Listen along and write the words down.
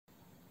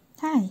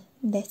Hi,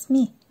 that's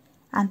me,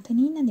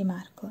 Antonina Di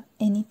Marco,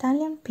 an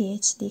Italian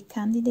PhD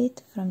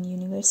candidate from the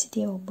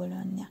University of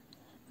Bologna.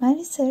 My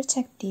research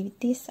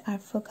activities are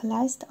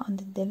focused on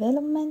the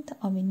development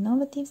of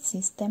innovative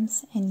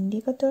systems and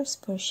indicators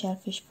for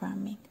shellfish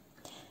farming.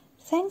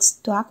 Thanks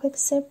to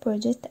AquaExcel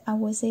project, I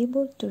was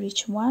able to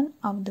reach one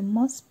of the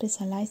most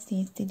specialized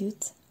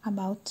institutes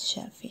about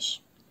shellfish,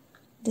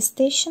 the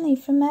Station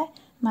IFREMER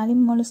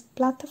Marine Mollusk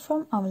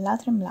Platform of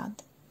LACRY.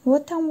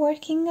 What I'm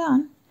working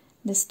on?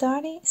 The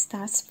story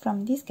starts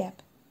from this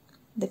gap.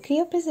 The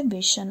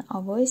cryopreservation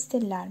of oyster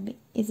larvae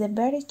is a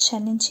very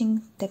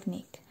challenging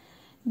technique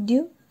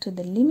due to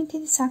the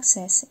limited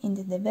success in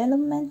the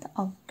development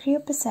of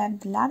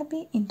cryopreserved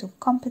larvae into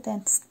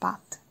competent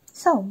spot.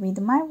 So, with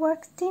my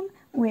work team,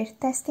 we're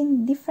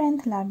testing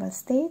different larval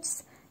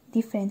stages,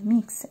 different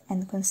mix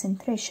and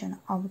concentration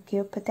of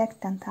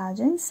cryoprotectant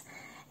agents,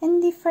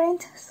 and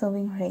different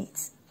thawing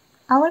rates.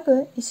 Our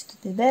goal is to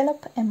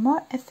develop a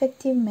more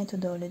effective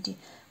methodology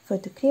for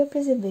the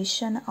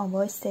cryopreservation of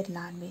oyster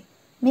larvae,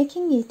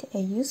 making it a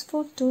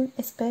useful tool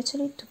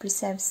especially to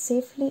preserve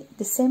safely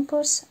the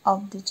samples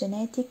of the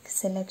genetic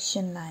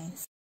selection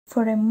lines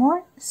for a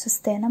more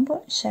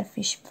sustainable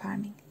shellfish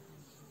farming.